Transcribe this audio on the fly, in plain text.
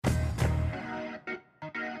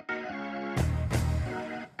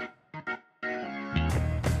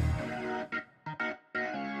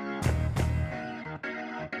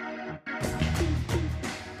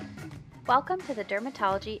Welcome to the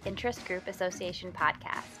Dermatology Interest Group Association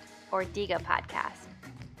podcast, or DIGA podcast,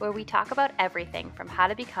 where we talk about everything from how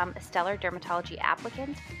to become a stellar dermatology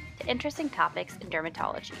applicant to interesting topics in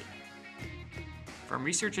dermatology. From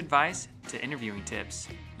research advice to interviewing tips,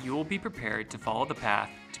 you will be prepared to follow the path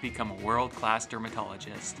to become a world-class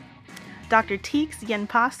dermatologist. Dr. Teeks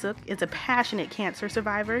Yen-Pasuk is a passionate cancer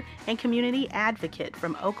survivor and community advocate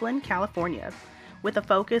from Oakland, California. With a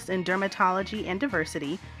focus in dermatology and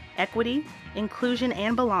diversity, equity, inclusion,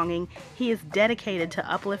 and belonging, he is dedicated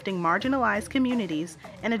to uplifting marginalized communities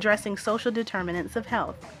and addressing social determinants of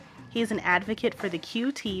health. He is an advocate for the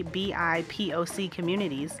QTBIPOC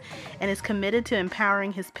communities and is committed to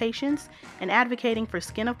empowering his patients and advocating for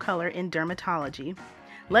skin of color in dermatology.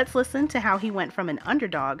 Let's listen to how he went from an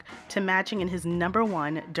underdog to matching in his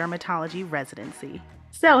 #1 dermatology residency.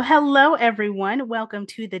 So, hello everyone. Welcome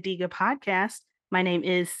to the DIGA podcast. My name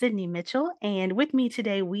is Sydney Mitchell, and with me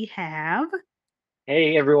today we have...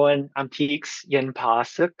 Hey everyone, I'm Teeks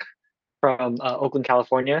Yen-Pasuk from Oakland,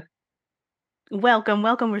 California. Welcome.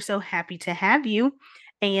 We're so happy to have you.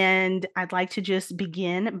 And I'd like to just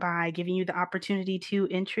begin by giving you the opportunity to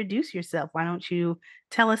introduce yourself. Why don't you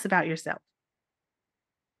tell us about yourself?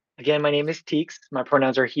 Again, my name is Teeks. My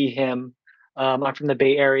pronouns are he, him. I'm from the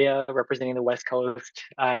Bay Area, representing the West Coast.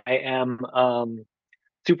 I am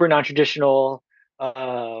super non-traditional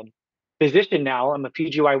physician now. I'm a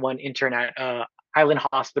PGY1 intern at Highland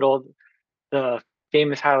Hospital, the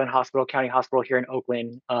famous Highland Hospital, County Hospital here in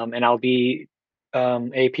Oakland, and I'll be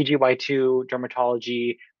a PGY2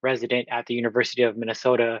 dermatology resident at the University of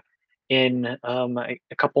Minnesota in a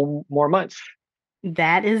couple more months.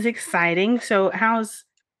 That is exciting. So how's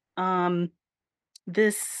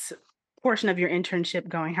this portion of your internship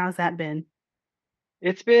going? How's that been?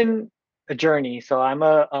 It's been a journey. So I'm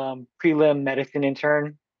a prelim medicine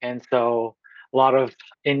intern, and so a lot of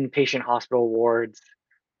inpatient hospital wards.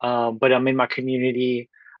 But I'm in my community.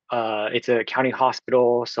 It's a county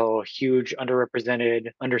hospital, so huge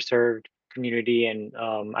underrepresented, underserved community, and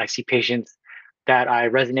I see patients that I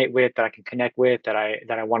resonate with, that I can connect with, that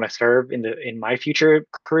I want to serve in my future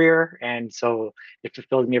career. And so it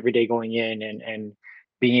fulfills me every day going in and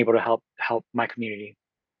being able to help my community.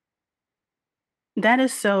 That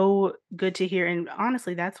is so good to hear. And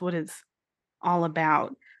honestly, that's what it's all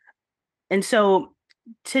about. And so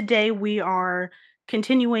today we are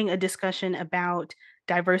continuing a discussion about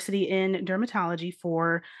diversity in dermatology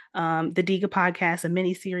for the DIGA podcast, a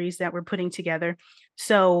mini series that we're putting together.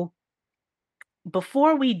 So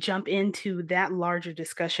before we jump into that larger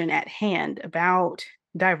discussion at hand about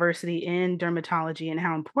diversity in dermatology and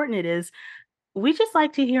how important it is, we just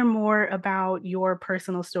like to hear more about your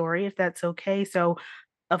personal story, if that's okay. So,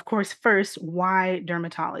 of course, first, why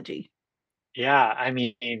dermatology? Yeah, I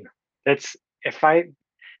mean, that's if I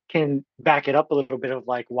can back it up a little bit of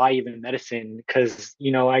like why even medicine, because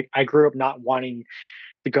I grew up not wanting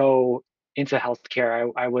to go into healthcare.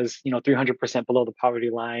 I was 300% below the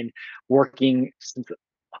poverty line, working since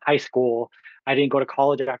high school. I didn't go to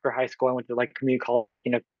college after high school. I went to like community college,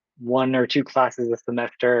 one or two classes a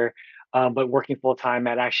semester, but working full time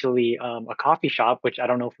at actually a coffee shop, which I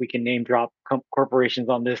don't know if we can name drop corporations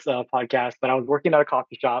on this podcast, but I was working at a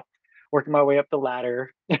coffee shop, working my way up the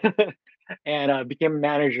ladder, and became a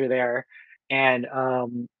manager there, and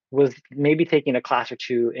was maybe taking a class or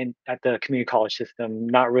two in at the community college system,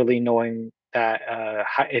 not really knowing that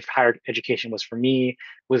if higher education was for me,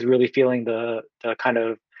 was really feeling the kind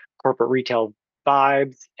of corporate retail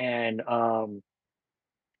vibes. And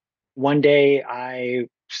one day I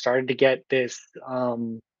started to get this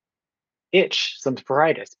itch, some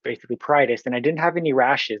pruritus, basically pruritus, and I didn't have any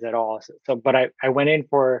rashes at all. So but I went in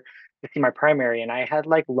for to see my primary, and I had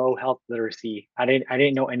like low health literacy. I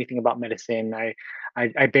didn't know anything about medicine.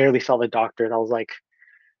 I barely saw the doctors.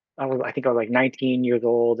 I think I was like 19 years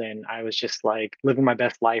old, and I was just like living my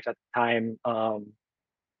best life at the time,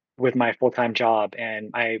 with my full-time job,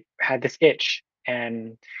 and I had this itch,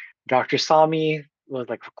 and doctor saw me. It was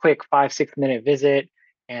like a quick 5 6 minute visit,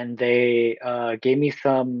 and they gave me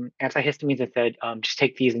some antihistamines and said, just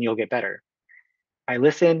take these and you'll get better. I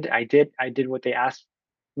listened. I did what they asked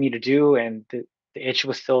me to do, and the itch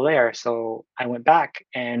was still there. So I went back,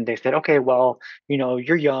 and they said, okay, well,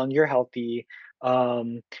 you're young, you're healthy,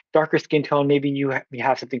 um, darker skin tone. Maybe you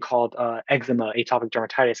have something called eczema, atopic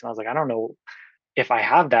dermatitis. And I was like, I don't know if I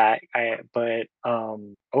have that, but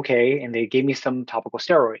okay. And they gave me some topical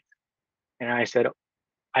steroids, and I said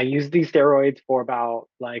I used these steroids for about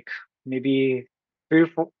like maybe 3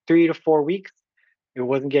 to 4 weeks. It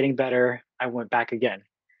wasn't getting better. I went back again.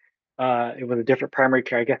 It was a different primary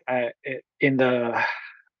care. I guess in the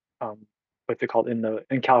um, what's it called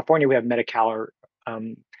in California we have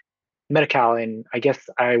um Medi-Cal, and I guess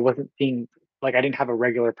I wasn't seeing, like, I didn't have a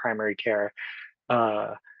regular primary care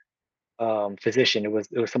uh physician. It was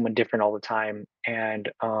someone different all the time,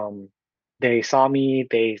 and they saw me.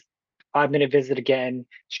 They 5-minute visit again,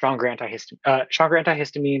 stronger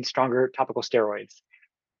antihistamine, stronger topical steroids.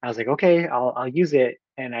 I was like, okay, I'll use it,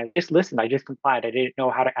 and I just listened. I just complied. I didn't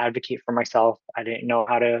know how to advocate for myself. I didn't know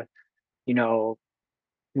how to, you know,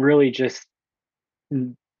 really just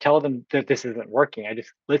tell them that this isn't working. I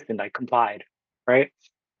just listened. I complied, right?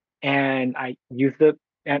 And I used the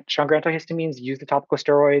stronger antihistamines, used the topical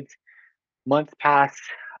steroids. Months pass,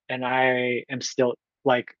 and I am still,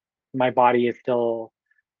 like, my body is still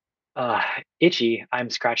uh, itchy. I'm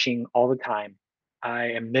scratching all the time.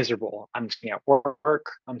 I am miserable. I'm scratching at work.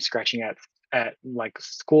 I'm scratching at like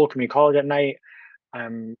school, community college at night.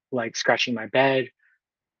 I'm like scratching my bed.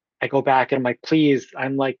 I go back and I'm like, please.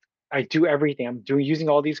 I'm like, I do everything. I'm doing using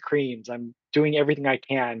all these creams. I'm doing everything I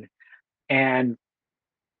can, and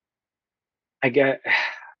I get.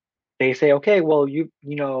 They say, okay, well,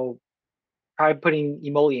 try putting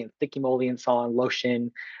emollients, thick emollients on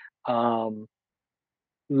lotion. Um,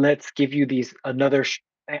 let's give you these another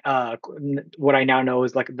what I now know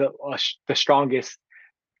is like the strongest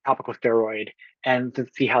topical steroid, and to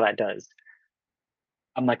see how that does.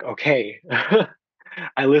 I'm like, okay.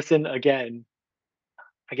 I listen again.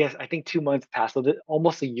 I think 2 months passed, so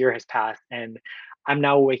almost a year has passed, and I'm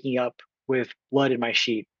now waking up with blood in my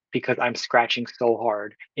sheet because I'm scratching so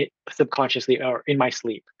hard, subconsciously or in my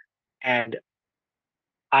sleep. And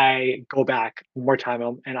I go back one more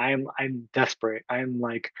time, and I'm desperate. I'm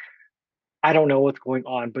like, I don't know what's going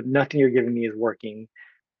on, but nothing you're giving me is working.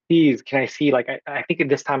 Please, can I see? Like, I think at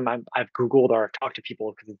this time I've Googled or I've talked to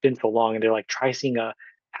people because it's been so long, and they're like, try seeing a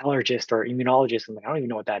allergist or immunologist. I'm like, I don't even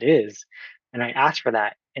know what that is. And I asked for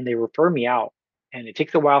that, and they refer me out. And it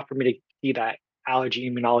takes a while for me to see that allergy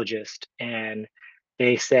immunologist. And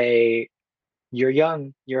they say, you're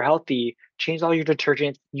young, you're healthy, change all your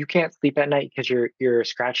detergents. You can't sleep at night because you're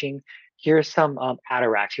scratching. Here's some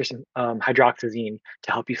Atarax, here's some hydroxyzine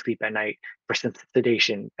to help you sleep at night for some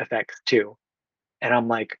sedation effects too. And I'm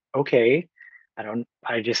like, okay,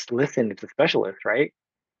 I just listen. It's a specialist, right?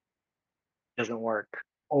 Doesn't work.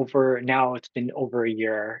 Over now, it's been over a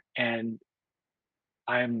year, and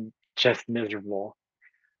I'm just miserable.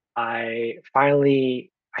 I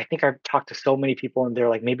think I've talked to so many people, and they're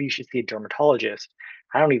like, maybe you should see a dermatologist.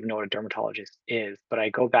 I don't even know what a dermatologist is, but I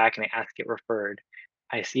go back and I ask to get referred.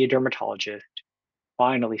 I see a dermatologist.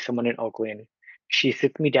 Finally, someone in Oakland. She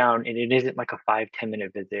sits me down, and it isn't like a 5-10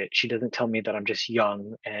 minute visit. She doesn't tell me that I'm just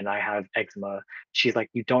young and I have eczema. She's like,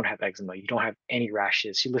 you don't have eczema. You don't have any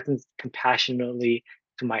rashes. She listens compassionately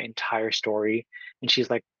to my entire story. And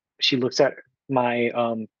she looks at my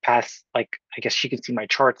past, like, I guess she can see my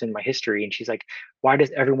charts and my history. And she's like, why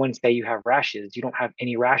does everyone say you have rashes? You don't have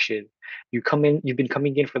any rashes. You've been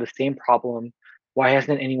coming in for the same problem. Why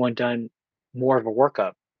hasn't anyone done more of a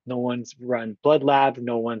workup? No one's run blood labs,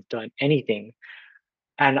 no one's done anything.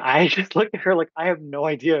 And I just looked at her like, I have no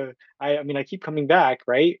idea. I mean, I keep coming back,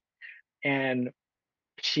 right? And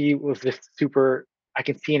she was just super, I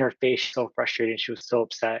can see in her face, she's so frustrated. She was so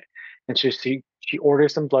upset. And she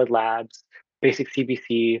orders some blood labs, basic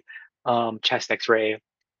CBC, chest x-ray,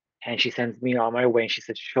 and she sends me on my way. And she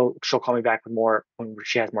said she'll call me back with more when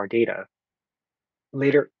she has more data.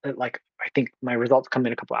 Later, like, I think my results come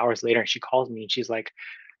in a couple hours later, and she calls me and she's like,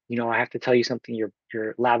 I have to tell you something. Your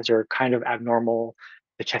labs are kind of abnormal.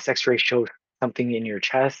 The chest X-ray shows something in your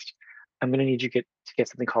chest. I'm gonna need you to get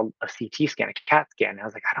something called a CT scan, a CAT scan." And I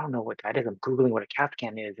was like, "I don't know what that is." I'm googling what a CAT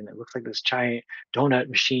scan is, and it looks like this giant donut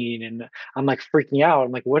machine, and I'm like freaking out.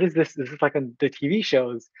 I'm like, "What is this? This is like on the TV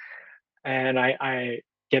shows." And I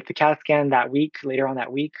get the CAT scan that week. Later on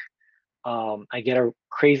that week, I get a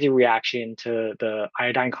crazy reaction to the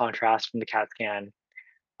iodine contrast from the CAT scan,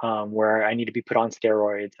 where I need to be put on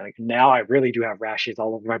steroids. Like, now I really do have rashes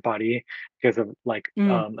all over my body because of, like,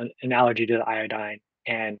 Mm. an allergy to the iodine.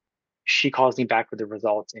 And she calls me back with the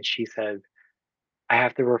results, and she says, I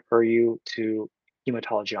have to refer you to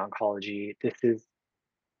hematology oncology. This is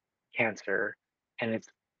cancer, and it's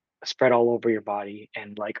spread all over your body.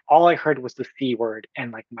 And like, all I heard was the C word,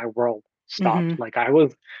 and like my world stopped. Mhm. Like, I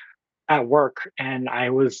was at work, and I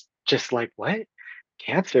was just like, what?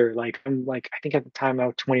 Cancer? Like, I'm like, I think at the time I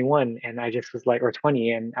was 21, and I just was like, or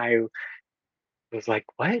 20, and I was like,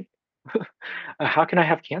 what? How can I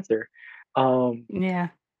have cancer? Um, Yeah.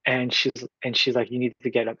 and she's like, you need to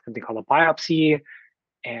get up something called a biopsy,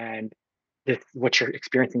 and this what you're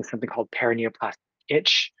experiencing is something called perineoplastic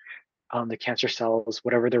itch. The cancer cells,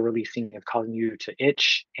 whatever they're releasing, is causing you to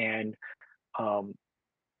itch, and um,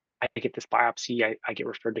 I get this biopsy, I get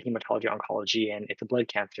referred to hematology oncology, and it's a blood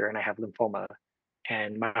cancer, and I have lymphoma,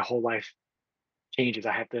 and my whole life changes.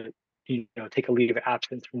 I have to, take a leave of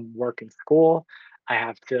absence from work and school. I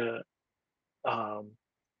have to um,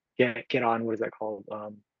 get on, what is that called?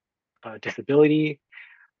 Disability.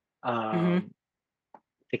 Mhm. Um,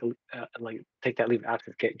 take that leave of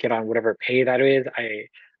absence, get on whatever pay that is. I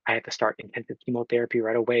had to start intensive chemotherapy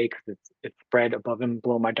right away because it's spread above and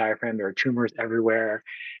below my diaphragm. There are tumors everywhere,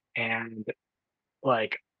 and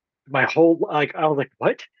like my whole like I was like,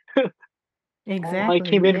 what? All I Exactly.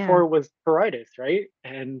 came in Yeah. for was pruritus, right?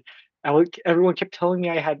 And everyone kept telling me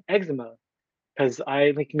I had eczema because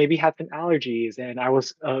I like maybe had some allergies, and I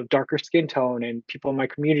was a darker skin tone, and people in my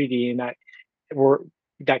community and were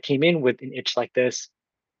that came in with an itch like this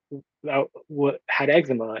had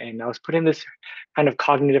eczema, and I was put in this kind of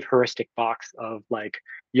cognitive heuristic box of like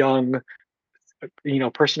young,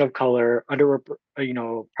 person of color,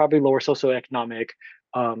 probably lower socioeconomic,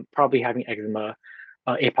 probably having eczema,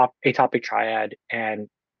 atopic triad, and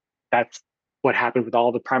that's what happened with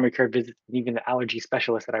all the primary care visits and even the allergy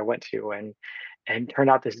specialist that I went to, and turned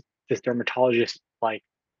out this dermatologist like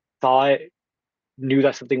saw it, knew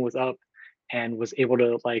that something was up, and was able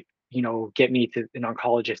to like get me to an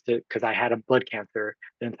oncologist because I had a blood cancer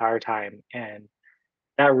the entire time, and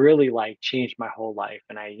that really like changed my whole life.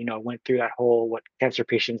 And I went through that whole what cancer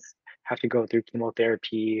patients have to go through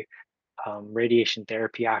chemotherapy, radiation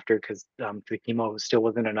therapy after because the chemo still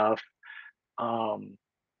wasn't enough. um,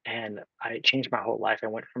 and I changed my whole life. I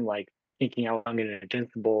went from like thinking I was young and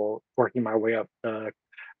invincible, working my way up the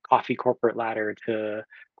coffee corporate ladder to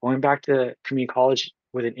going back to community college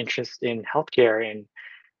with an interest in healthcare,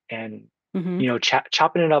 and Mhm.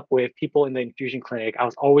 chopping it up with people in the infusion clinic. I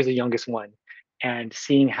was always the youngest one, and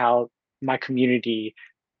seeing how my community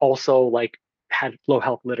also like had low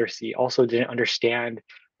health literacy, also didn't understand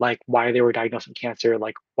like why they were diagnosed with cancer,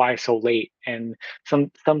 like why so late. And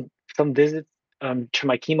some visits to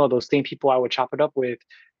my chemo, those same people I would chop it up with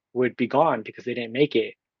would be gone because they didn't make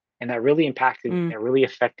it. And that really impacted me. Mm. That really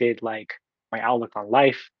affected like my outlook on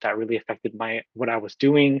life. That really affected my what I was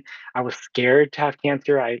doing. I was scared to have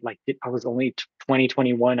cancer. I was only 20,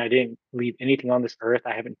 21. I didn't leave anything on this earth.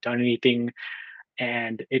 I haven't done anything,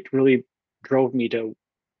 and it really drove me to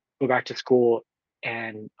go back to school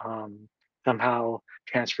and somehow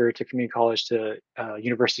transfer to community college to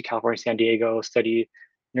University of California, San Diego, study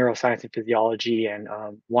neuroscience and physiology, and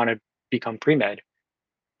want to become pre med.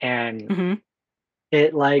 And Mhm.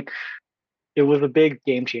 it like it was a big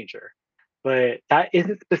game changer. But that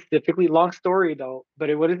isn't specifically long story though, but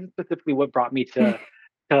it wasn't specifically what brought me to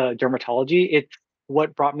dermatology. It's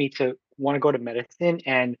what brought me to want to go to medicine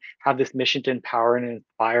and have this mission to empower and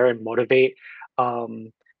inspire and motivate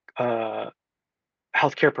um, uh,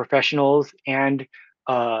 healthcare professionals and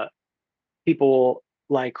uh, people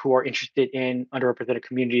like who are interested in underrepresented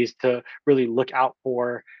communities to really look out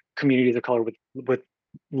for communities of color with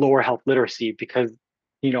lower health literacy because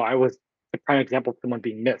I was the prime example of someone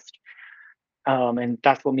being missed, and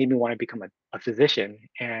that's what made me want to become a physician,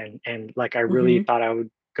 and like I really Mhm. thought I would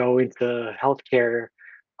go into healthcare,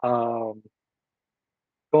 um,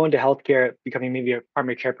 go into healthcare, becoming maybe a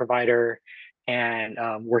primary care provider, and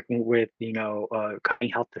working with cutting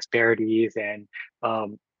health disparities and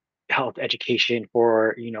um, health education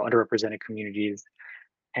for underrepresented communities.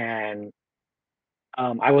 And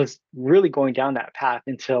I was really going down that path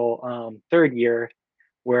until third year,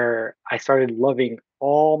 where I started loving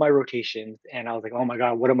all my rotations, and I was like, oh my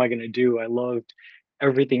god, what am I going to do? I loved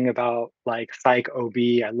everything about like psych OB.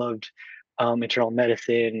 I loved internal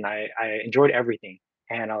medicine. I enjoyed everything,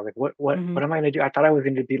 and I was like, what Mhm. am I going to do? I thought I was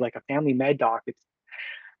going to be like a family med doc.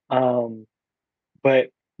 Um, but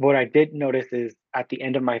what I did notice is at the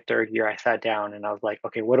end of my third year, I sat down and I was like,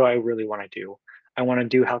 okay, what do I really want to do? I want to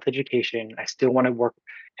do health education. I still want to work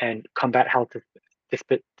and combat health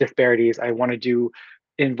disparities. I want to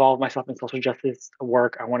involve myself in social justice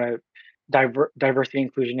work. I want to diversity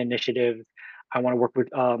inclusion initiatives. I want to work with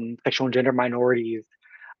sexual and gender minorities.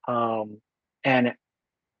 Um, and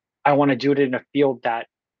I want to do it in a field that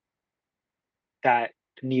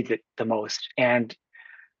needs it the most. And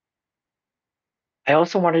I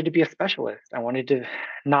also wanted to be a specialist. I wanted to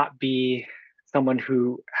not be someone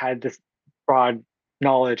who had this broad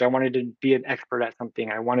knowledge. I wanted to be an expert at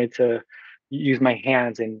something. I wanted to use my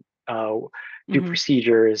hands and do Mhm.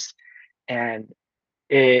 procedures. And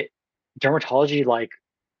it dermatology like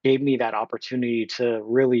gave me that opportunity to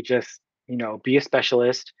really just be a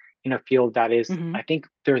specialist in a field that is, Mm-hmm. I think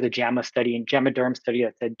there's a JAMA Derm study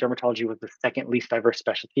that said dermatology was the second least diverse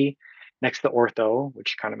specialty next to ortho,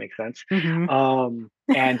 which kind of makes sense. Mm-hmm.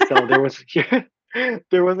 And so there was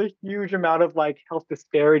there was a huge amount of like health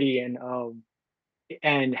disparity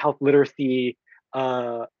and health literacy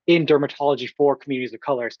in dermatology for communities of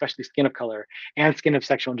color, especially skin of color and skin of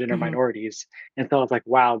sexual and gender Mm-hmm. minorities. And so I was like,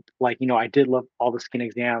 wow, like, I did love all the skin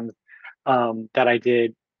exams that I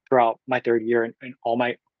did throughout my third year and all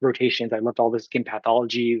my rotations. I loved all the skin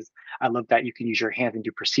pathologies. I love that you can use your hands and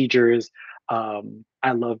do procedures.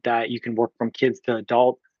 I love that you can work from kids to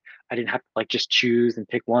adults. I didn't have to like just choose and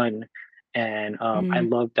pick one. And I Mm-hmm.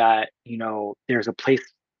 love that, there's a place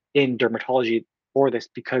in dermatology for this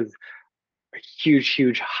because a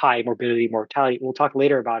huge high morbidity mortality. We'll talk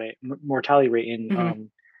later about it. Mortality rate Mm-hmm.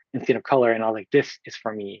 in skin of color, and I was like, this is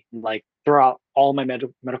for me. Like throughout all my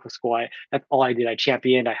medical school, that's all I did. I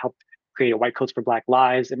championed. I helped create a White Coats for Black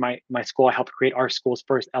Lives in my school. I helped create our school's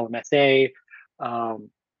first LMSA,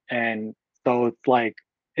 and so it's like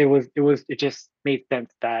it just made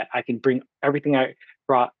sense that I can bring everything I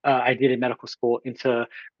did in medical school into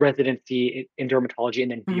residency in dermatology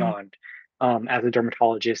and then Mm-hmm. beyond as a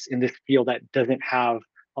dermatologist in this field that doesn't have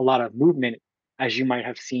a lot of movement, as you might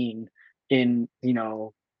have seen in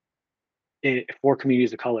for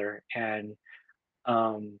communities of color. And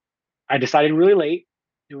um, I decided really late.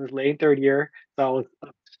 It was late in third year, so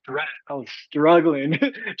I was struggling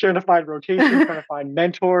trying to find rotation, trying to find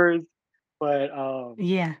mentors. But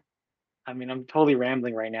Yeah. I mean, I'm totally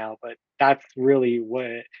rambling right now, but that's really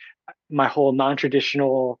what my whole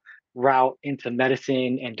non-traditional route into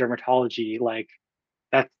medicine and dermatology, like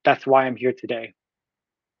that's why I'm here today.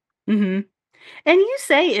 Mm-hmm. And you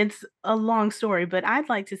say it's a long story, but I'd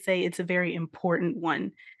like to say it's a very important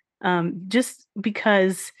one. Just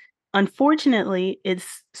because unfortunately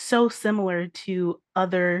it's so similar to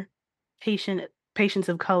other patient patients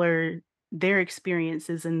of color, their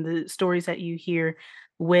experiences and the stories that you hear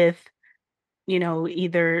with,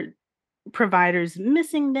 either providers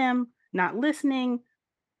missing them, not listening,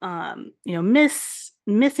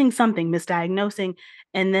 missing something, misdiagnosing,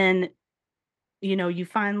 and then, you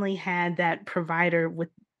finally had that provider with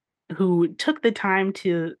who took the time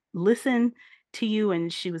to listen to you,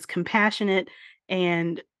 and she was compassionate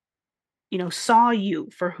and, saw you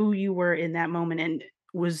for who you were in that moment and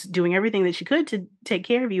was doing everything that she could to take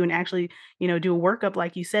care of you and actually, do a workup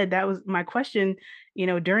like you said. That was my question,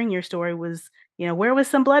 during your story was, where was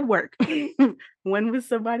some blood work? When was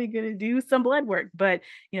somebody going to do some blood work? But,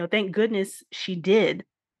 thank goodness she did.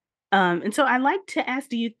 And so I like to ask,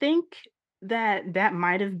 do you think that that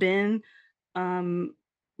might have been um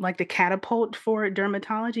like the catapult for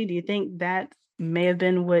dermatology? Do you think that may have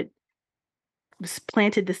been what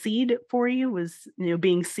planted the seed for you was,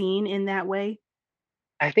 being seen in that way?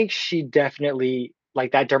 I think she definitely,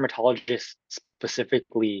 like that dermatologist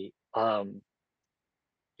specifically,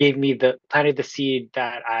 gave me the planted the seed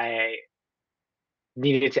that I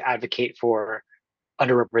needed to advocate for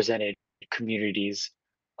underrepresented communities,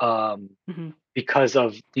 um, Mhm. because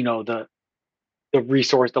of the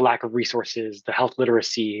lack of resources, the health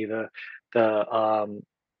literacy,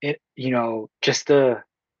 just the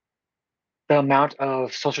amount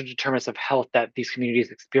of social determinants of health that these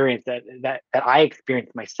communities experience, that I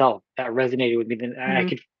experienced myself, that resonated with me. And I Mhm.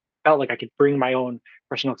 could felt like I could bring my own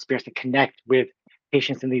personal experience to connect with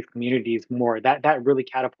patients in these communities more. That really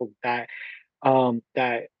catapulted that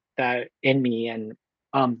that in me. And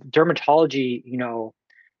dermatology,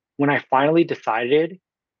 when I finally decided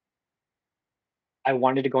I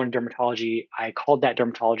wanted to go into dermatology, I called that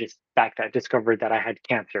dermatologist back that discovered that I had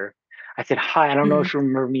cancer. I said, "Hi, I don't know Mhm. if you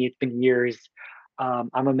remember me. It's been years. I'm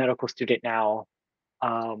a medical student now.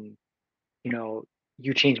 Um, you know,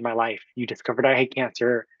 you changed my life. You discovered I had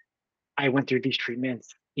cancer. I went through these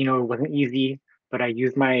treatments. It wasn't easy, but I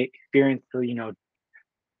used my experience to,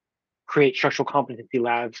 create structural competency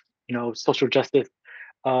labs, social justice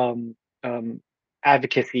um, um,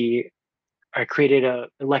 advocacy. I created a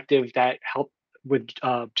elective that helped with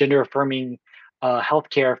gender affirming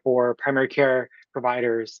healthcare for primary care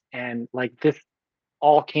providers, and like this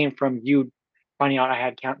all came from you finding out I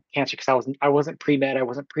had cancer because I wasn't pre med, I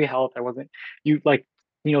wasn't pre health, I wasn't you like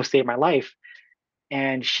saved my life.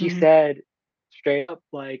 And she Mhm. said straight up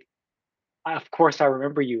like, of course I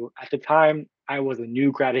remember you. At the time, I was a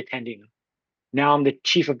new grad attending. Now I'm the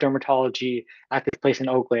chief of dermatology at this place in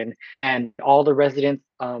Oakland, and all the residents.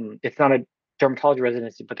 It's not a dermatology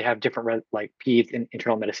residency, but they have different like peds and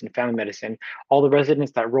internal medicine, family medicine. All the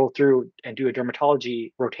residents that roll through and do a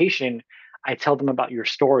dermatology rotation, I tell them about your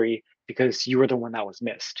story because you were the one that was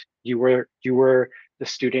missed. You were the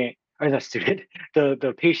student or the student,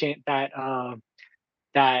 the patient that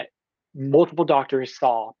that multiple doctors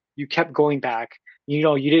saw. You kept going back. You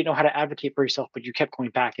know, you didn't know how to advocate for yourself, but you kept going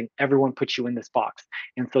back, and everyone put you in this box.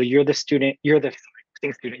 And so you're the student. You're the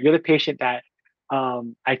sorry, student. You're the patient that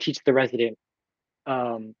I teach the resident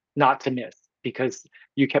not to miss because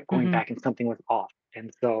you kept going Mhm. back and something was off.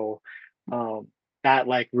 And so um, that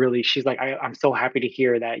like really, she's like, I'm so happy to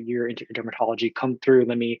hear that you're into dermatology. Come through.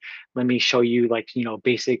 Let me show you like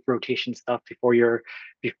basic rotation stuff before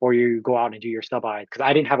you go out and do your sub eyes. Because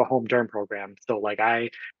I didn't have a home derm program, so like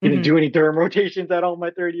I didn't Mhm. do any derm rotations at all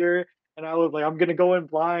my third year. And I was like, I'm gonna go in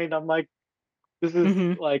blind. I'm like, this is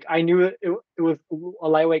Mhm. like I knew it was a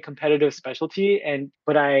lightweight competitive specialty, and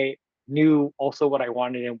but I knew also what I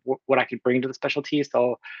wanted and what I could bring to the specialty.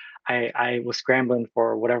 So I was scrambling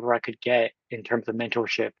for whatever I could get in terms of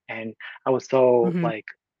mentorship, and I was so Mhm. like,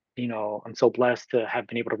 I'm so blessed to have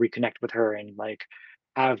been able to reconnect with her and like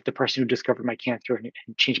have the person who discovered my cancer and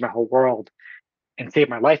changed my whole world and saved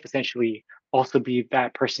my life essentially also be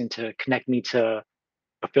that person to connect me to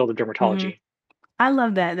a field of Mhm. dermatology. I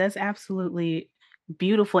love that. That's absolutely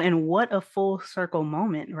beautiful, and what a full circle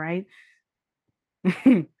moment, right?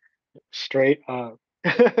 Straight up.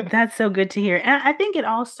 That's so good to hear. And I think it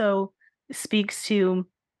also speaks to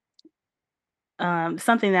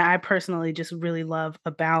something that I personally just really love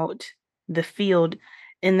about the field,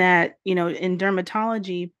 in that, in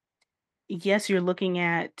dermatology, yes, you're looking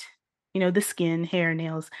at, the skin, hair,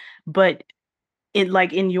 nails, but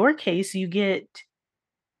in your case, you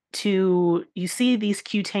see these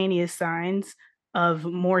cutaneous signs of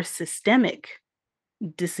more systemic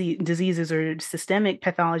diseases or systemic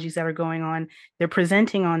pathologies that are going on. They're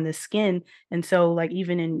presenting on the skin. And so, like,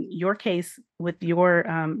 even in your case with your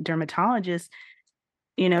dermatologist,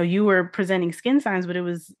 you were presenting skin signs, but it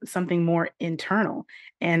was something more internal.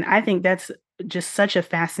 And I think that's just such a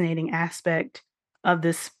fascinating aspect of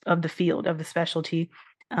the field, of the specialty.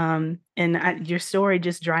 Your story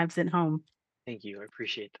just drives it home. Thank you. I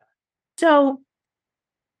appreciate that. So,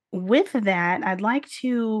 with that, I'd like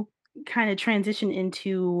to kind of transition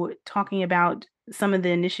into talking about some of the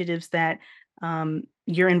initiatives that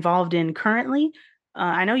you're involved in currently.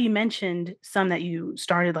 I know you mentioned some that you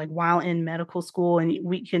started like while in medical school, and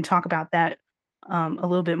we can talk about that a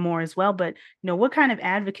little bit more as well. But what kind of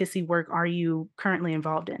advocacy work are you currently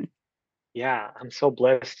involved in? Yeah, I'm so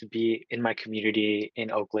blessed to be in my community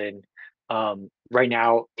in Oakland. Right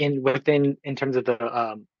now, in terms of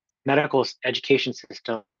the medical education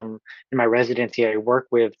system, in my residency, I work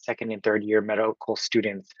with second and third year medical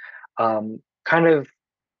students, kind of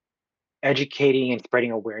educating and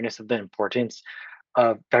spreading awareness of the importance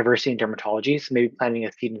of diversity in dermatology. So maybe planting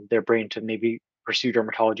a seed in their brain to maybe pursue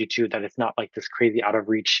dermatology too. That it's not like this crazy out of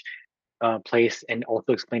reach place, and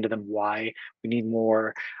also explain to them why we need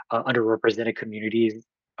more underrepresented communities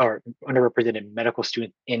or underrepresented medical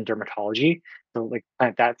students in dermatology. So like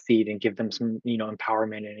plant that seed and give them some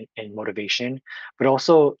empowerment and motivation, but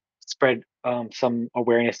also spread some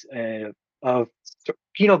awareness of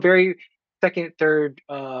very second, third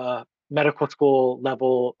medical school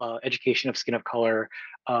level education of skin of color,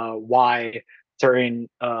 why certain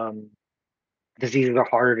diseases are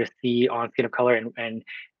harder to see on skin of color and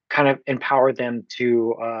kind of empower them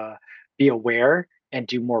to be aware and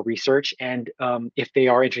do more research. And if they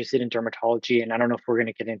are interested in dermatology, and I don't know if we're going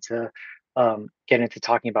to get into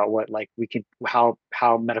talking about what like we can how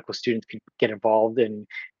medical students can get involved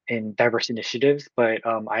in diverse initiatives, but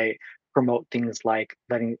I promote things like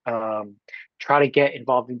letting try to get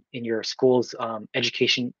involved in your school's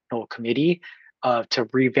educational committee to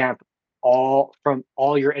revamp all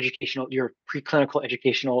your preclinical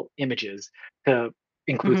educational images to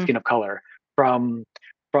include Hmm. skin of color from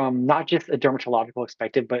not just a dermatological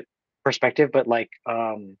perspective, but like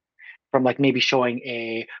from like maybe showing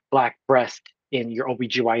a black breast in your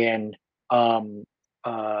OBGYN um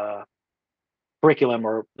uh curriculum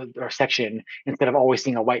or section instead of always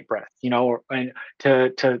seeing a white breast, and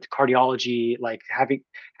to cardiology, like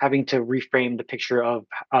having to reframe the picture of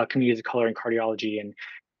communities of color in cardiology and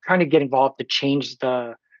trying to get involved to change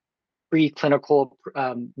the preclinical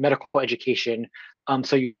medical education.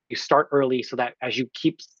 So you start early so that as you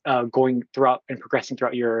keep going throughout and progressing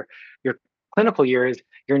throughout your clinical years,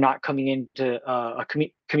 you're not coming into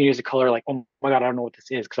communities of color like, oh my God, I don't know what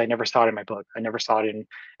this is because I never saw it in my book. I never saw it in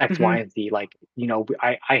X, Y, Hmm. and Z. Like,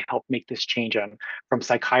 I helped make this change on from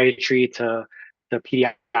psychiatry to the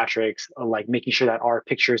pediatrics, like making sure that our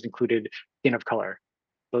pictures included skin of color.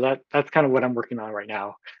 So that's kind of what I'm working on right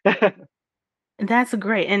now. That's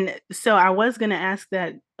great. And so I was going to ask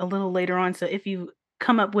that a little later on. So if you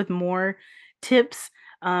come up with more tips,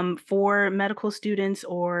 For medical students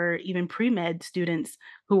or even pre-med students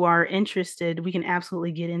who are interested, we can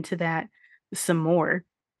absolutely get into that some more.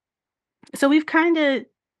 So we've kind of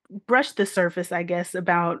brushed the surface, I guess,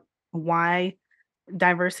 about why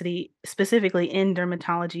diversity, specifically in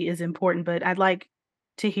dermatology, is important, but I'd like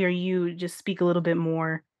to hear you just speak a little bit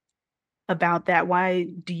more about that. Why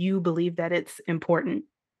do you believe that it's important?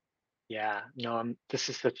 Yeah, no, this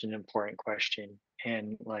is such an important question.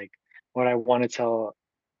 And like what I want to tell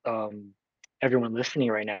um, everyone listening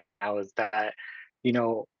right now is that,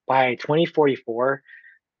 by 2044,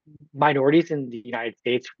 minorities in the United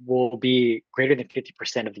States will be greater than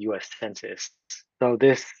 50% of the US Census. So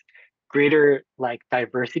this greater like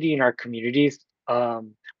diversity in our communities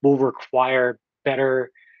will require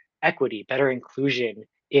better equity, better inclusion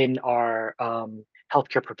in our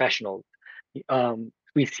healthcare professionals.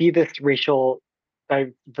 We see this racial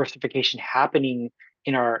diversification happening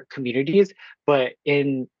in our communities, but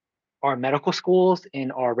in our medical schools, in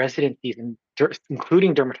our residencies, and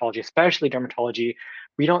including dermatology, especially dermatology,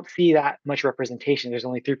 we don't see that much representation. There's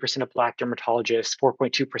only 3% of Black dermatologists,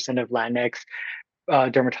 4.2% of Latinx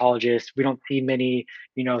dermatologists. We don't see many,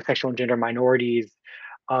 sexual and gender minorities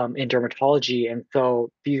in dermatology, and so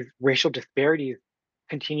these racial disparities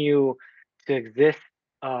continue to exist.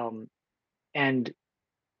 Um, and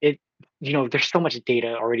it, there's so much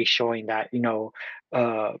data already showing that,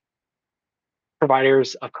 uh,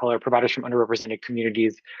 providers of color, providers from underrepresented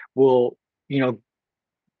communities will, you know,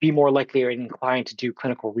 be more likely or inclined to do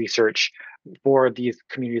clinical research for these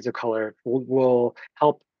communities of color, will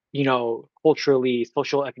help, culturally,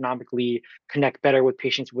 social, economically connect better with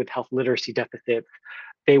patients with health literacy deficits.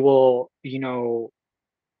 They will,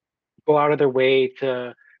 go out of their way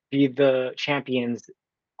to be the champions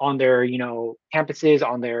on their, campuses,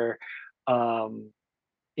 on their um,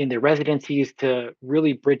 in their residencies to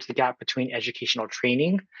really bridge the gap between educational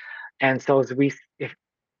training. And so if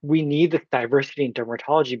we need this diversity in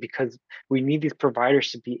dermatology because we need these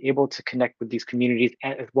providers to be able to connect with these communities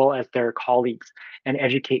as well as their colleagues and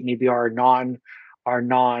educate maybe our non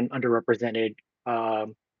underrepresented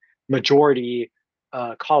majority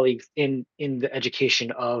colleagues in the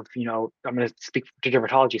education of, I'm going to speak to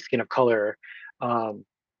dermatology, skin of color. um,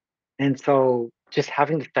 and so just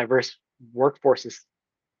having this diverse workforce is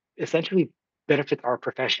essentially benefits our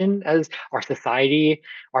profession as our society,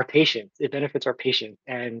 our patients. It benefits our patients,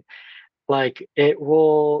 and like it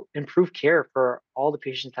will improve care for all the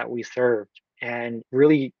patients that we serve. And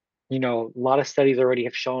really, a lot of studies already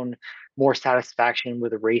have shown more satisfaction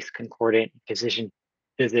with a race concordant physician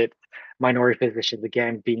visits, minority physicians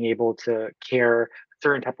again being able to care a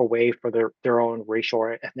certain type of way for their own racial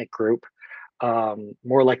or ethnic group,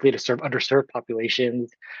 more likely to serve underserved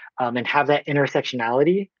populations, and have that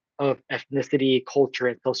intersectionality of ethnicity, culture,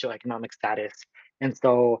 and socioeconomic status. And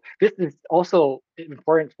so this is also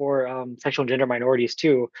important for sexual and gender minorities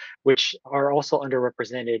too, which are also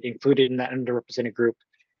underrepresented, included in that underrepresented group.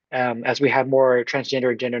 As we have more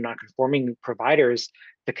transgender and gender nonconforming providers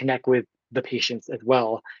to connect with the patients as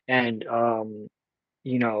well, and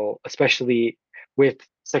especially with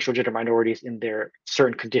sexual gender minorities in their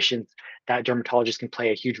certain conditions that dermatologists can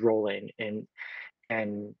play a huge role in.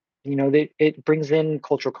 And it brings in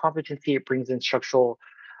cultural competency, it brings in structural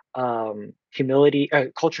humility,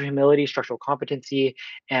 cultural humility, structural competency,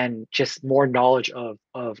 and just more knowledge of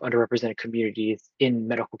underrepresented communities in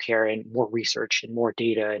medical care, and more research and more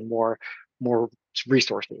data and more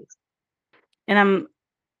resources. And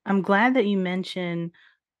I'm glad that you mentioned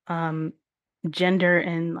um, gender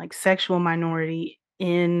and like sexual minority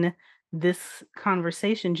in this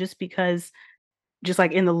conversation, just because, just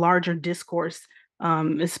like in the larger discourse,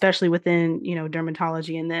 especially within,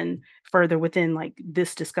 dermatology, and then further within like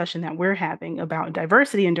this discussion that we're having about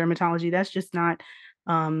diversity in dermatology, that's just not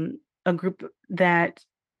a group that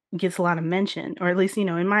gets a lot of mention, or at least,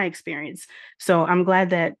 in my experience. So I'm glad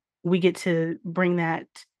that we get to bring that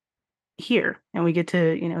here, and we get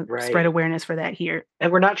to, spread Right. awareness for that here.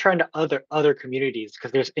 And we're not trying to other communities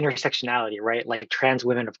because there's intersectionality, right? Like trans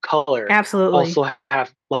women of color Absolutely. also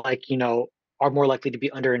have like, are more likely to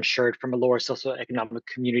be underinsured from a lower socioeconomic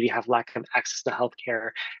community, have lack of access to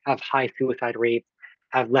healthcare, have high suicide rates,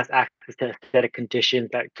 have less access to aesthetic conditions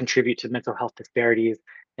that contribute to mental health disparities.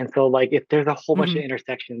 And so like if there's a whole bunch Mhm. of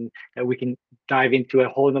intersection that we can dive into a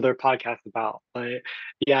whole another podcast about. But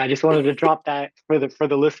yeah, I just wanted to drop that for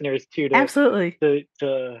the listeners too, Absolutely.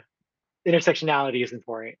 to intersectionality is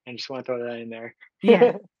important. I just want to throw that in there.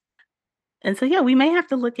 Yeah. And so, yeah, we may have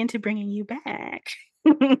to look into bringing you back.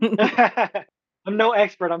 I'm no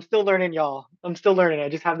expert. I'm still learning, y'all. I'm still learning. I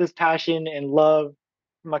just have this passion and love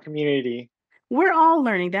for my community. We're all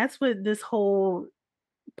learning. That's what this whole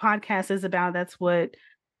podcast is about. That's what,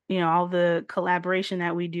 all the collaboration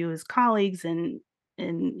that we do as colleagues and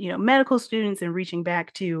medical students and reaching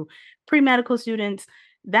back to pre-medical students.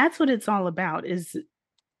 That's what it's all about, is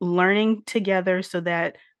learning together so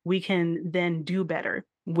that we can then do better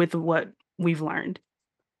with what we've learned.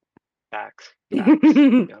 Facts. Facts.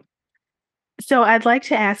 Yep. So I'd like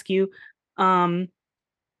to ask you, um,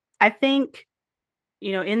 I think,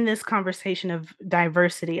 in this conversation of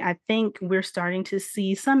diversity, I think we're starting to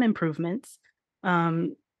see some improvements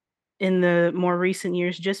um, in the more recent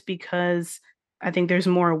years, just because I think there's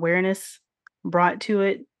more awareness brought to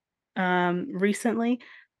it recently.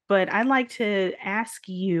 But I'd like to ask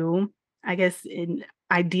you, I guess, in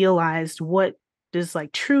idealized, what does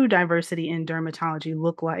like true diversity in dermatology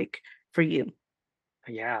look like for you?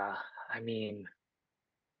 Yeah. I mean,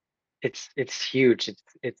 it's huge.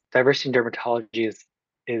 It's diversity in dermatology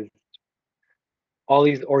is all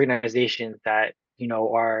these organizations that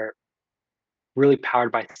are really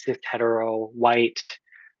powered by cis hetero white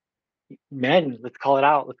men. Let's call it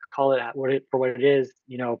out. Let's call it what it is.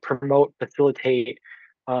 Promote, facilitate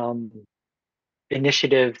um,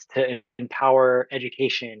 initiatives to empower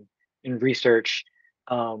education and research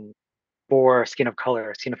um, for skin of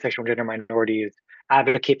color, skin of sexual and gender minorities,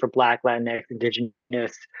 advocate for Black, Latinx,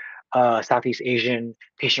 Indigenous, Southeast Asian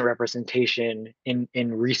patient representation in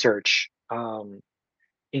research.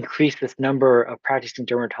 Increase this number of practicing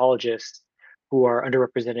dermatologists who are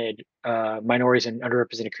underrepresented minorities and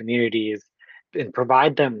underrepresented communities, and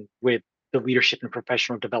provide them with the leadership and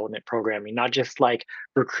professional development programming, not just like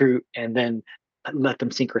recruit and then let them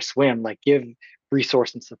sink or swim, like give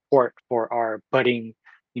resource and support for our budding,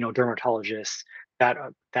 dermatologists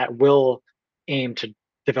that will aim to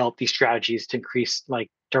develop these strategies to increase like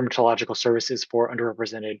dermatological services for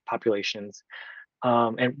underrepresented populations,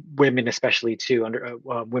 and women especially too, under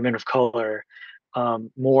women of color,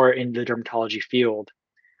 more in the dermatology field.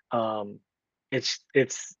 Um, it's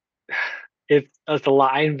it's a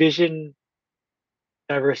lot. I envision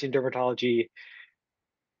diversity in dermatology.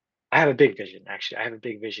 I have a big vision, actually. I have a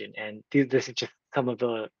big vision, and this is just some of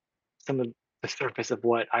the surface of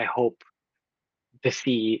what I hope to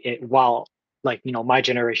see. While like my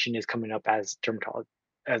generation is coming up as dermatology,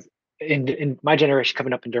 as in my generation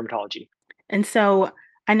coming up in dermatology. And so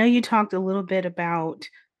I know you talked a little bit about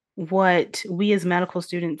what we as medical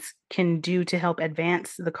students can do to help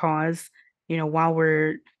advance the cause, while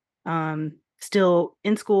we're still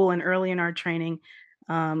in school and early in our training,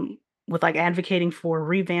 with like advocating for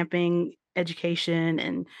revamping education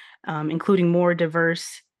and including more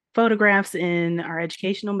diverse photographs in our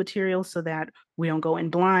educational materials so that we don't go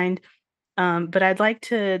in blind. But I'd like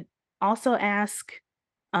to also ask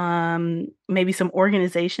maybe some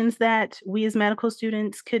organizations that we as medical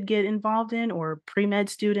students could get involved in, or pre-med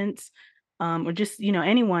students, or just,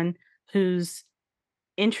 anyone who's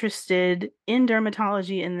interested in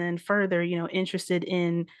dermatology and then further, interested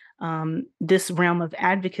in this realm of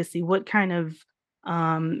advocacy. What kind of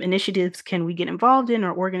initiatives can we get involved in,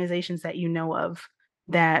 or organizations that you know of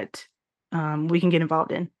that we can get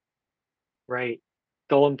involved in? Right.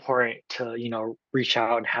 So important to, reach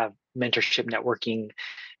out and have mentorship networking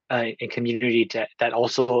and community that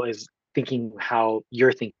also is thinking how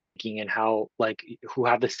you're thinking, and how like who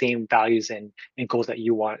have the same values and goals that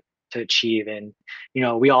you want to achieve. And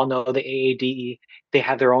we all know the AADE, they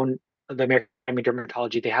have their own, the American Academy of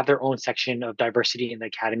Dermatology, they have their own section of diversity in the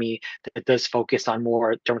academy that does focus on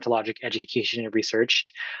more dermatologic education and research.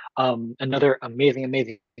 Another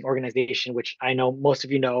amazing organization, which I know most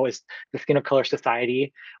of you know, is the Skin of Color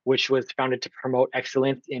Society, which was founded to promote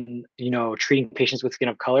excellence in treating patients with skin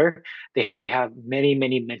of color. They have many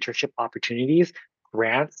mentorship opportunities,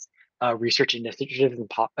 grants, research initiatives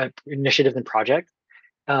and projects.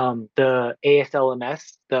 The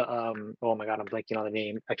ASLMS, the oh my god, I'm blanking on the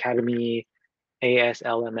name. Academy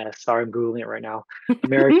ASLMS. Sorry, I'm googling it right now.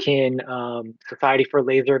 American Society for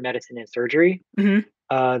Laser Medicine and Surgery. Mhm.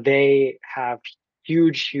 They have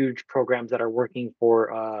huge programs that are working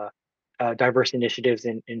for diverse initiatives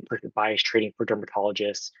in implicit bias training for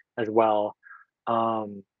dermatologists as well.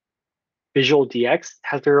 Um, Visual DX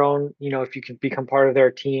has their own, if you can become part of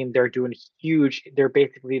their team, they're doing huge, they're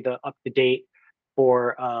basically the up to date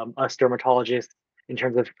for us dermatologists in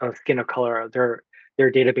terms of skin of color. Their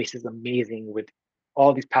database is amazing with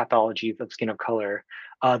all these pathologies of skin of color.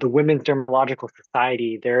 The Women's Dermatological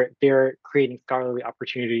Society, they're creating scholarly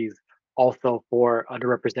opportunities also for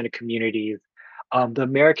underrepresented communities. The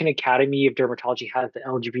American Academy of Dermatology has the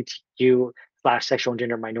LGBTQ/sexual and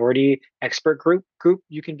gender minority expert group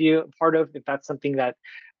you can be a part of if that's something that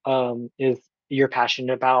is you're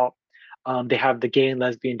passionate about. They have the Gay and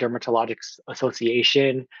Lesbian Dermatologists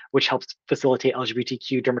Association, which helps facilitate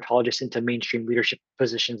LGBTQ dermatologists into mainstream leadership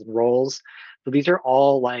positions and roles. So these are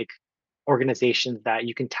all like organizations that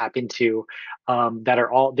you can tap into, that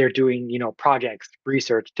are all they're doing, projects,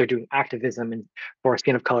 research, they're doing activism and for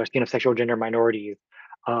skin of color, skin of sexual gender minorities.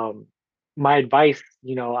 Um, my advice,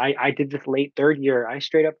 I did this late third year. I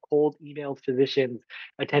straight up cold emailed physicians,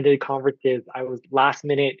 attended conferences. I was last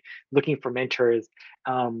minute looking for mentors.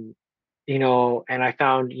 Um, and I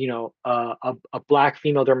found, a black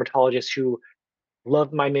female dermatologist who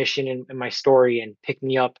loved my mission and my story and picked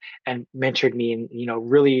me up and mentored me and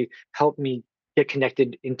really helped me get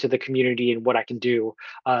connected into the community and what I can do.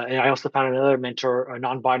 And I also found another mentor, a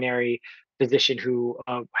non-binary physician who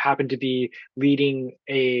happened to be leading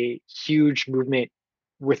a huge movement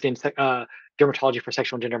within dermatology for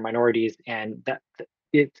sexual and gender minorities, and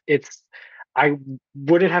it's I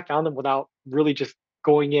wouldn't have found them without really just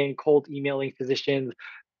going in cold emailing physicians,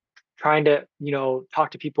 trying to talk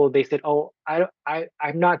to people. They said, oh, I'm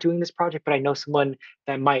not doing this project, but I know someone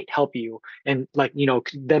that might help you, and like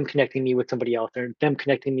them connecting me with somebody else, or them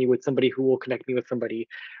connecting me with somebody who will connect me with somebody.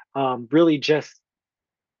 Really just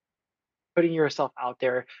putting yourself out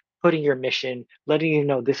there, putting your mission, letting you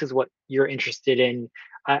know this is what you're interested in.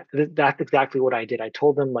 That's exactly what I did. I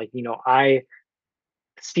told them, like, I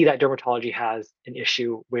see that dermatology has an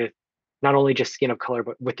issue with not only just skin of color,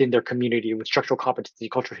 but within their community with structural competency,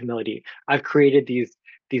 cultural humility. I've created these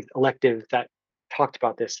electives that talked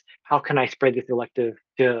about this. How can I spread this elective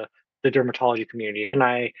to the dermatology community? Can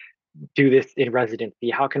I do this in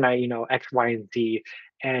residency? How can I, X, Y, and Z?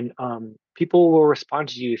 And people will respond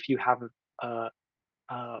to you if you have a,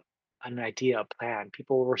 uh, an idea, a plan.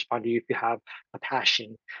 People will respond to you if you have a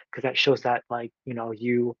passion, because that shows that, like,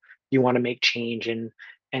 you want to make change, and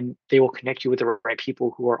they will connect you with the right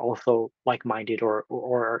people who are also like-minded, or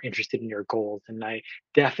are interested in your goals. And I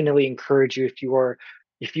definitely encourage you,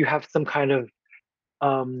 if you have some kind of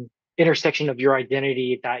um, intersection of your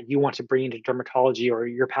identity that you want to bring into dermatology or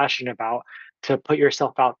you're passionate about, to put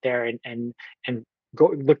yourself out there and go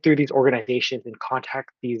look through these organizations and contact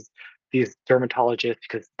these dermatologists,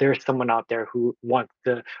 because there's someone out there who wants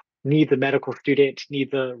to need the medical student, need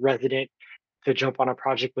the resident to jump on a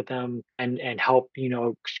project with them and help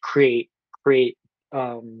create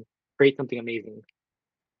um create something amazing.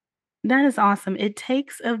 That is awesome. It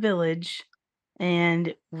takes a village,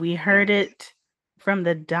 and we heard Yes. it from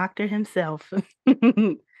the doctor himself.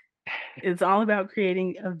 It's all about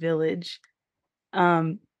creating a village.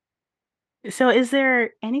 Um, so is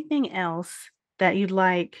there anything else that you'd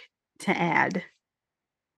like to add?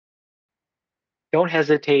 Don't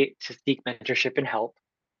hesitate to seek mentorship and help.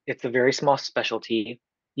 It's a very small specialty,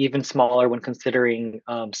 even smaller when considering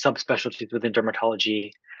subspecialties within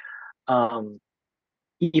dermatology. Um,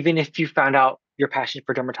 Even if you found out your passion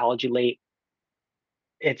for dermatology late,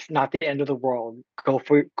 it's not the end of the world. Go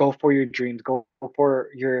for your dreams. Go for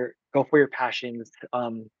your passions.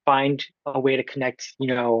 Find a way to connect,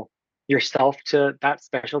 yourself to that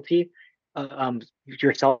specialty,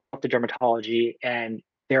 yourself to dermatology, and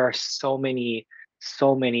there are so many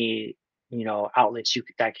outlets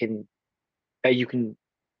that you can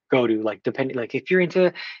go to, like, depending, like, if you're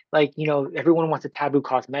into, like, everyone wants to taboo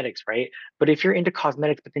cosmetics, right? But if you're into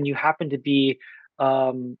cosmetics but then you happen to be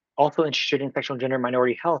also interested in sexual and gender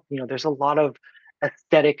minority health, there's a lot of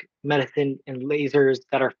aesthetic medicine and lasers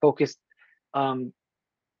that are focused um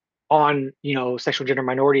on sexual gender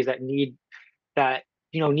minorities that need a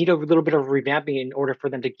little bit of revamping in order for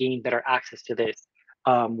them to gain better access to this,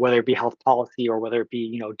 whether it be health policy, or whether it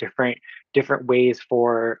be different ways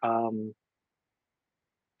for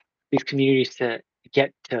these communities to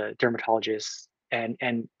get to dermatologists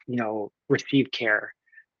and receive care.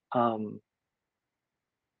 Um,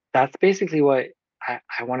 that's basically what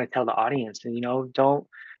I want to tell the audience. And don't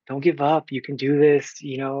give up. You can do this.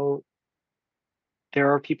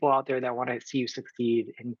 There are people out there that want to see you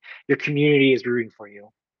succeed, and your community is rooting for you.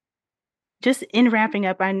 Just in wrapping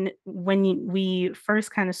up, when we first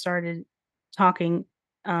kind of started talking,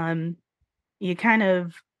 um, you kind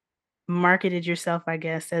of marketed yourself, I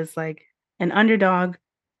guess, as like an underdog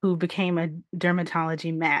who became a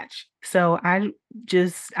dermatology match. So I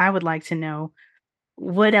would like to know,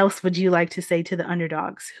 what else would you like to say to the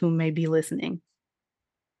underdogs who may be listening?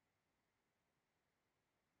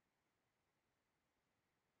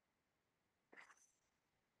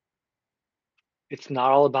 It's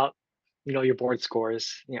not all about your board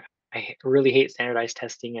scores. Yeah, really hate standardized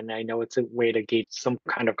testing, and I know it's a way to gauge some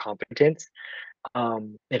kind of competence.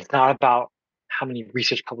 It's not about how many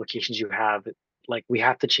research publications you have. Like, we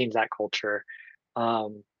have to change that culture.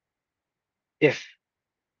 Um, if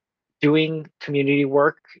doing community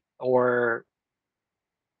work or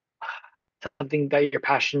something that you're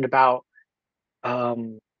passionate about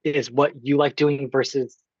is what you like doing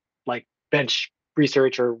versus like bench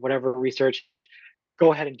research or whatever research,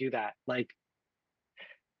 go ahead and do that. Like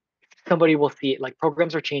somebody will see it. Like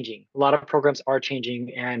programs are changing. A lot of programs are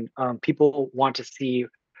changing, and people want to see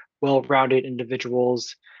well-rounded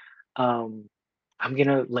individuals. Um, I'm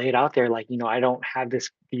gonna lay it out there. Like, I don't have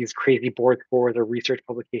these crazy boards for the research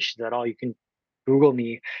publications at all. You can Google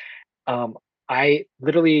me. Um, I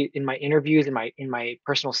literally in my interviews, in my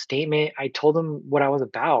personal statement, I told them what I was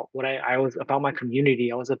about. What I was about my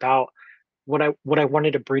community. I was about what I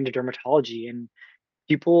wanted to bring to dermatology, and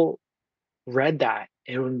people read that.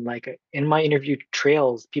 And like in my interview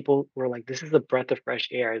trails, people were like, this is a breath of fresh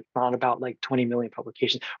air. It's not about like 20 million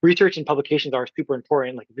publications. Research and publications are super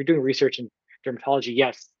important. Like if you're doing research in dermatology,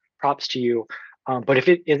 yes, props to you. But if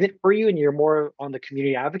it isn't for you and you're more on the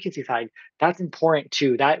community advocacy side, that's important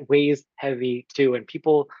too. That weighs heavy too. And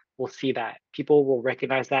people will see that. People will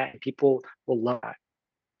recognize that and people will love that.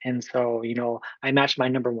 And so, I matched my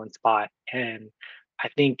number one spot. And I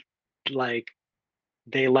think like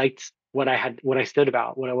they liked what I stood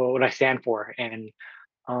about, what I stand for. And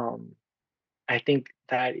um, I think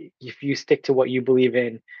that if you stick to what you believe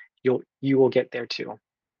in, you will get there too.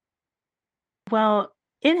 Well,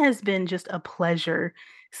 it has been just a pleasure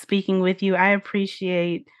speaking with you. I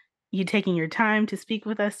appreciate you taking your time to speak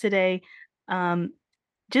with us today. Um,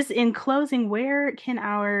 just in closing, where can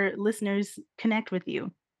our listeners connect with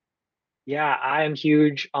you? Yeah, I am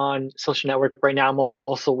huge on social network right now. I'm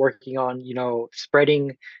also working on,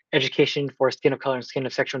 spreading education for skin of color and skin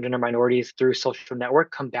of sexual and gender minorities through social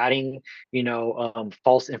network, combating,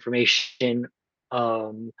 false information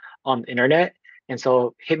um, on the internet. And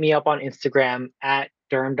so hit me up on Instagram at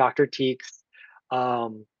Derm Dr. Teeks,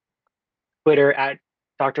 um, Twitter at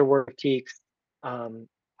Dr. Work Teeks.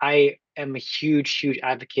 I am a huge, huge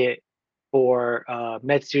advocate for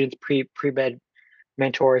med students, pre-med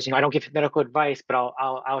mentors. I don't give medical advice, but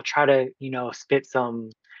I'll try to, spit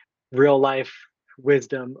some real life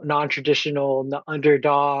wisdom, non-traditional,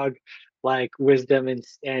 underdog like wisdom, and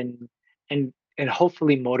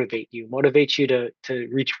hopefully motivate you to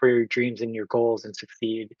reach for your dreams and your goals and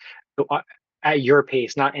succeed. So, at your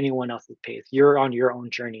pace, not anyone else's pace. You're on your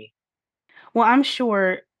own journey. Well, I'm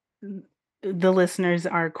sure the listeners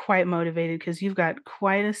are quite motivated because you've got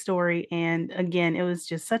quite a story. And again, it was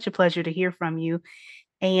just such a pleasure to hear from you.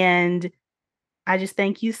 And I just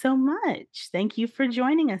thank you so much. Thank you for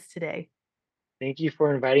joining us today. Thank you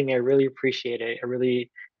for inviting me. I really appreciate it. I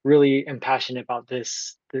really, really am passionate about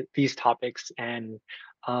these topics, and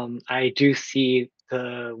I do see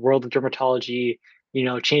the world of dermatology,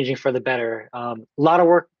 changing for the better. A lot of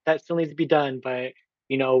work that still needs to be done, but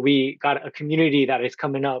we got a community that is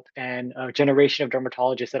coming up, and a generation of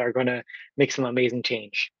dermatologists that are going to make some amazing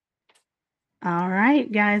change. All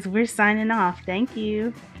right, guys, we're signing off. Thank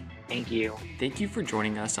you. Thank you. Thank you for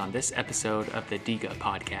joining us on this episode of the DIGA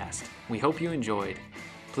podcast. We hope you enjoyed.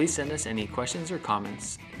 Please send us any questions or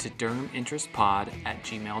comments to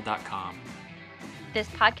derminterestpod@gmail.com. This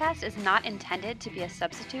podcast is not intended to be a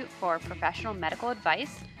substitute for professional medical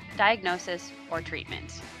advice, diagnosis, or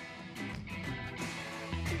treatment.